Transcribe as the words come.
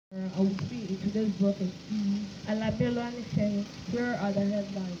and with me in today's broadcast is Alabelo Anisemi. here are the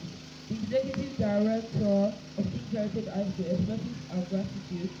headlines. The Executive Director of King's Heritage High School expresses our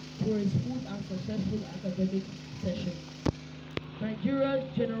gratitude for a smooth and successful academic session. Nigeria's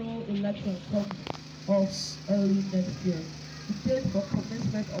general election comes off early next year. The date for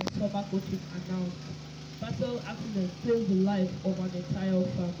commencement of summer coaching announced. Fatal accident claims the life of an entire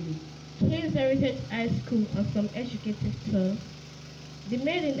family. King's Heritage High School on some educative tour. The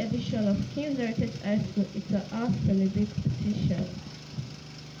maiden edition of King's Heritage High School Inter-House Celebrate Competition.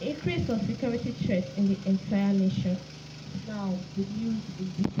 Increase of security threats in the entire nation. Now, the news in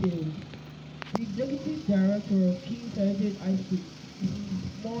detail. The Executive Director of King's Heritage High School,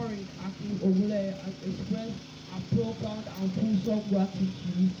 Mrs. Maureen Akin Ogule, has expressed a profound and fulsome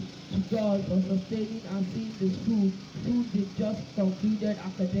gratitude to God for sustaining and seeing the school through the just concluded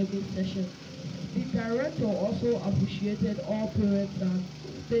academic session. The director also appreciated all parents and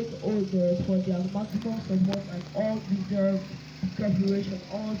stakeholders for their maximum support and all deserved preparation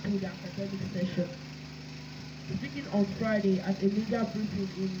all through the academic session. Speaking on Friday at a media briefing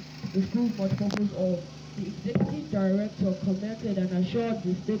in the school's multipurpose hall, the executive director commented and assured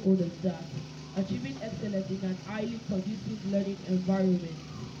the stakeholders that achieving excellence in an highly conducive learning environment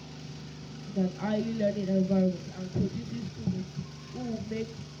and producing students who will make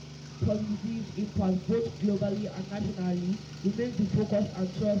positive impact both globally and nationally remains the focus and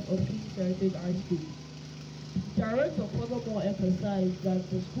trust of King's Heritage High School. The director furthermore emphasized that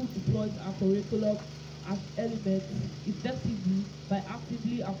the school deploys our curriculum as elements effectively by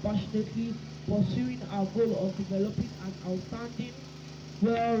actively and passionately pursuing our goal of developing an outstanding,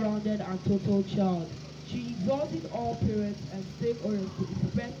 well-rounded and total child. She exhorted all parents and stakeholders to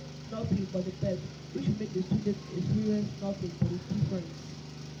expect nothing but the best, which will make the students experience nothing but the difference.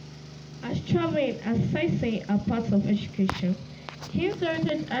 As traveling and sightseeing are parts of education, King's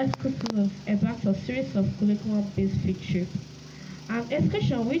Heritage High School students embarked on a series of curriculum-based field trips. An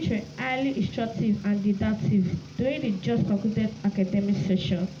excursion which were highly instructive and didactic during the just concluded academic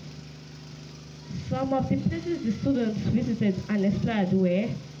session. Some of the places the students visited and explored were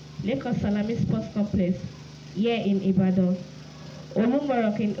Lagos Salami Sports Complex here in Ibadan,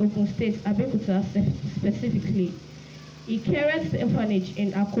 Olumorok in Ogun State, Abeokuta specifically, Ikeret Orphanage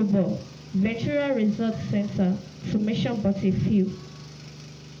in Akobo, Ventura Resort Center, to mention but a few.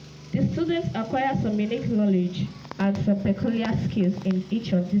 The students acquire some unique knowledge and some peculiar skills in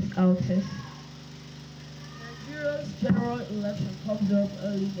each of these outings. Nigeria's general election comes up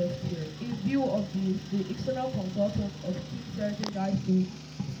early next year. In view of this, the external consultant of King's Heritage High School,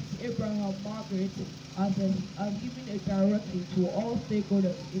 Abraham Margaret, has given a directive to all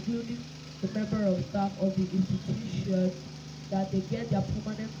stakeholders, including the member of staff of the institution, that they get their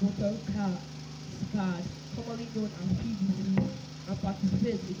permanent voter card, commonly known as PVC, and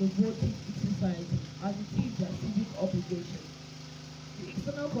participate in the voting exercise as it is their civic obligation. The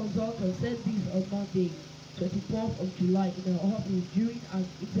external consultant said this on Monday, 24th of July, in her office during an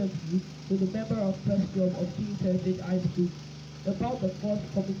interview with a member of Press Club of King's Heritage High School about the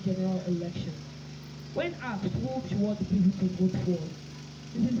forthcoming general election. When asked whom she wants people to vote for,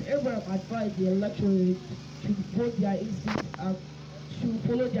 Mrs. Abraham advised the electorate should vote their instincts and should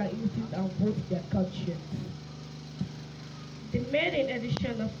follow their instincts and vote their conscience. The maiden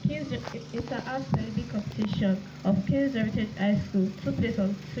edition of King's Inter-House Celebrity Competition of King's Heritage High School took place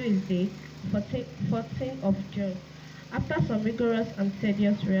on Tuesday, 14th of June, after some rigorous and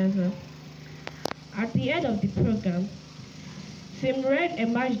tedious rehearsal. At the end of the program, Team Red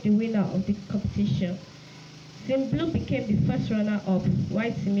emerged the winner of the competition. Team Blue became the first runner-up,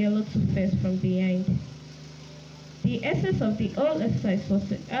 while Team Yellow took first from behind. The essence of the whole exercise was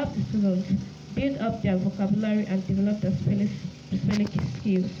to help the students build up their vocabulary and develop their spelling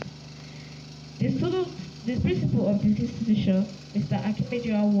skills. The principal of this institution, Mr.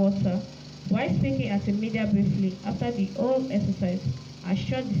 Akimejiwa Walter, while speaking at a media briefly after the whole exercise,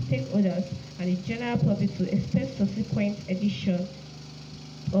 assured the stakeholders and the general public to expect subsequent editions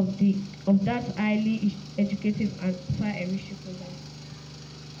of that highly educative and far-reaching program.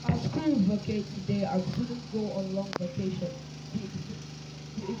 As schools vacate today and students go on long vacation,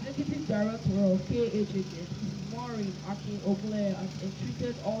 the executive director of KHHS, Mrs. Maureen Akin Ogule, has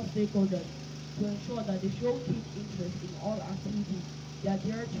entreated all stakeholders to ensure that they show keen interest in all activities that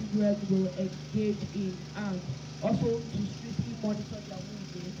their children will engage in, and also to strictly monitor their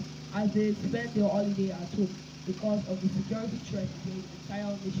movements as they spend their holiday at home because of the security threat to the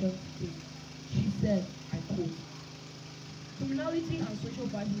entire nation today. She said, I quote, "Criminality and social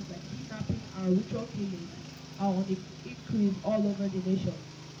vices like kidnapping and ritual killings are on the increase all over the nation.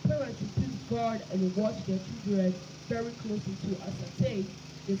 Parents should please guard and watch their children very closely to ascertain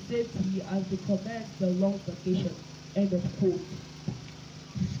the safety as they commence the long vacation. End of quote.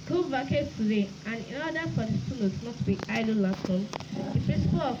 School vacates today, and in order for the students not to be idle at home, the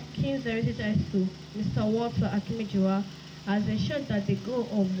principal of King's Heritage High School, Mr. Walter Akimijiwa, has ensured that they go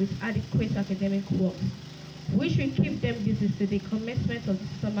home with adequate academic works, which will keep them busy till the commencement of the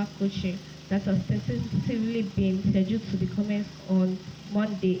summer coaching that has tentatively been scheduled to be commenced on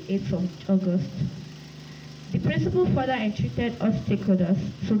Monday, 8th of August. The principal further entreated all stakeholders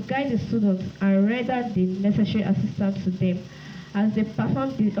to guide the students and render the necessary assistance to them as they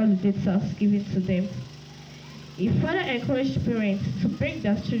perform the holiday tasks given to them. He further encouraged parents to bring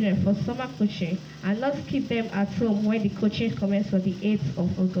their children for summer coaching and not keep them at home when the coaching commences on the 8th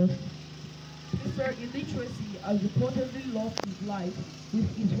of August. Mr. Illiteracy has reportedly lost his life with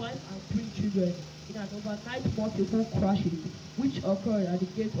his wife and 3 children in an overnight multiple crashes which occurred at the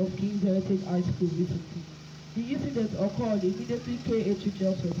gate of King's Heritage High School recently. The incident occurred immediately KH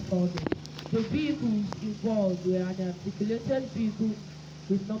was founded. The vehicles involved were an articulated vehicle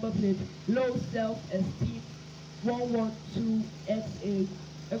with number plate Low Self-Esteem 112XA,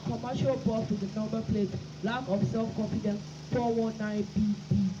 a commercial bus with the number plate Lack of Self-Confidence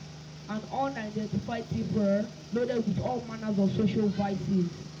 419BD, an unidentified tipper loaded with all manners of social vices.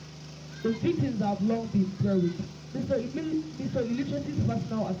 The victims have long been buried. Mr. Illiteracy's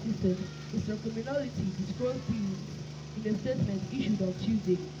personal assistant, Mr. Criminality, disclosed this in a statement issued on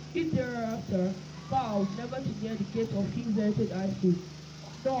Tuesday. He thereafter vowed never to near the gate of King's Heritage High School,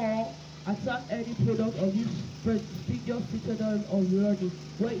 nor attack any product of this prestigious citadel of learning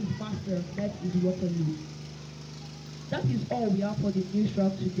where his master met his Waterloo. That is all we have for the news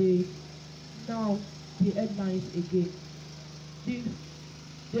wrap today. Now, the headlines again.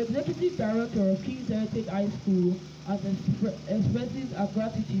 The Executive Director of King's Heritage High School has expresses her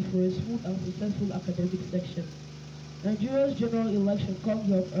gratitude for a smooth and successful academic section. Nigeria's general election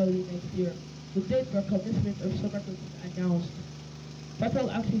comes up early next year. The date for commencement of summer is announced.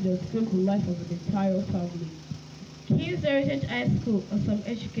 Fatal accidents claim the life of an entire family. King's Heritage High School on some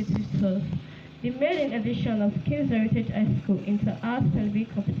educative tours. The maiden edition of King's Heritage High School inter-house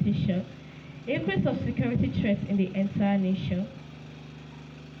television competition. Increase of security threats in the entire nation.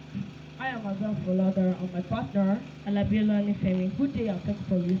 I am Azam Folada and my partner Alabiola Nifemi. Good day and thanks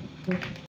for listening.